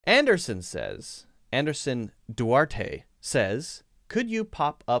Anderson Duarte says, could you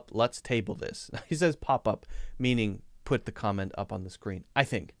pop up let's table this? He says pop up, meaning put the comment up on the screen, I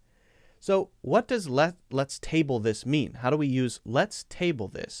think. So what does let's table this mean? How do we use let's table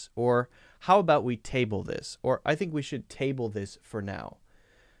this? Or how about we table this? Or I think we should table this for now.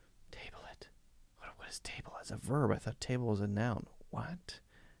 Table it. What is table as a verb? I thought table was a noun. What?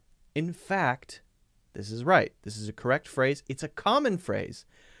 In fact, this is right. This is a correct phrase. It's a common phrase.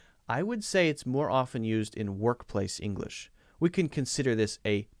 I would say it's more often used in workplace English. We can consider this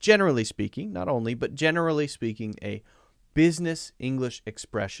a, generally speaking, not only, but generally speaking, a business English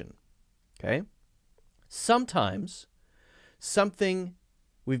expression. Okay? Sometimes something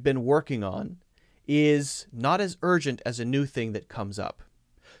we've been working on is not as urgent as a new thing that comes up.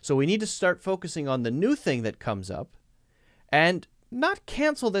 So we need to start focusing on the new thing that comes up and not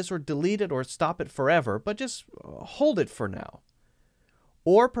cancel this or delete it or stop it forever, but just hold it for now.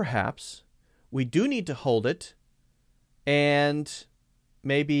 Or perhaps we do need to hold it and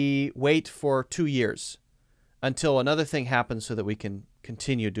maybe wait for 2 years until another thing happens so that we can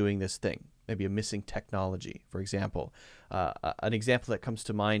continue doing this thing. Maybe a missing technology, for example. An example that comes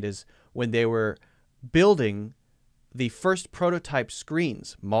to mind is when they were building the first prototype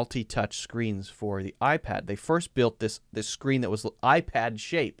screens, multi-touch screens for the iPad. They first built this screen that was iPad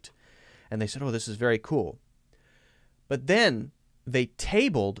shaped. And they said, oh, this is very cool. But then they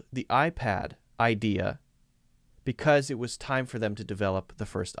tabled the iPad idea because it was time for them to develop the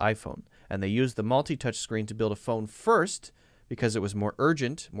first iPhone. And they used the multi-touch screen to build a phone first because it was more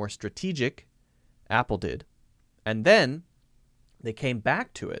urgent, more strategic. Apple did. And then they came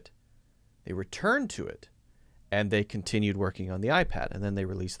back to it. They returned to it. And they continued working on the iPad. And then they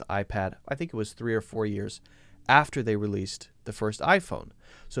released the iPad, I think it was 3 or 4 years after they released the first iPhone.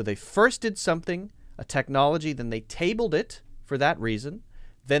 So they first did something, a technology, then they tabled it for that reason.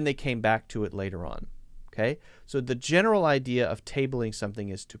 Then they came back to it later on. Okay? So the general idea of tabling something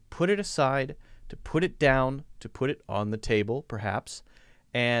is to put it aside, to put it down, to put it on the table, perhaps,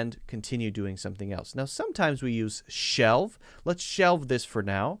 and continue doing something else. Now, sometimes we use shelve. Let's shelve this for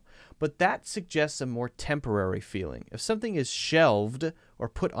now. But that suggests a more temporary feeling. If something is shelved or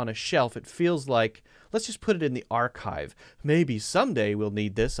put on a shelf, it feels like, let's just put it in the archive. Maybe someday we'll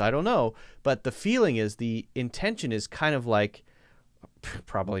need this, I don't know. But the feeling is, the intention is kind of like,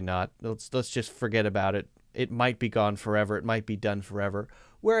 probably not. Let's just forget about it. It might be gone forever. It might be done forever.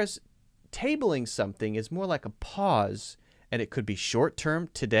 Whereas tabling something is more like a pause. And it could be short term,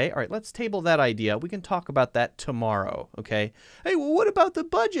 today. All right, let's table that idea. We can talk about that tomorrow, okay? Hey, well, what about the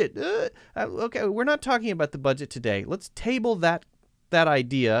budget? Okay, we're not talking about the budget today. Let's table that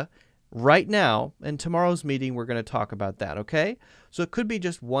idea right now, and tomorrow's meeting we're going to talk about that, okay? So it could be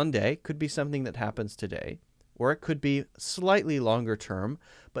just one day, could be something that happens today, or it could be slightly longer term,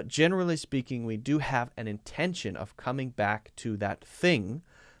 but generally speaking, we do have an intention of coming back to that thing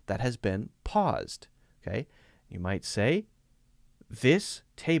that has been paused, okay? You might say, this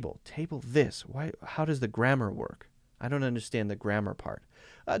table this. Why? How does the grammar work? I don't understand the grammar part.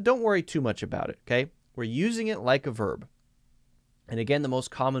 Don't worry too much about it, okay? We're using it like a verb. And again, the most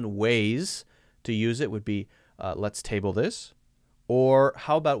common ways to use it would be, let's table this. Or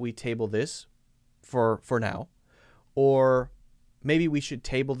how about we table this for now? Or maybe we should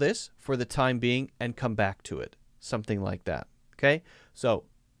table this for the time being and come back to it. Something like that, okay? So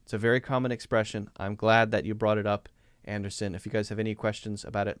it's a very common expression. I'm glad that you brought it up, Anderson. If you guys have any questions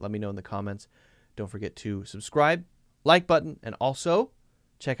about it, let me know in the comments. Don't forget to subscribe, like button, and also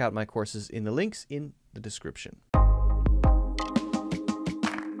check out my courses in the links in the description.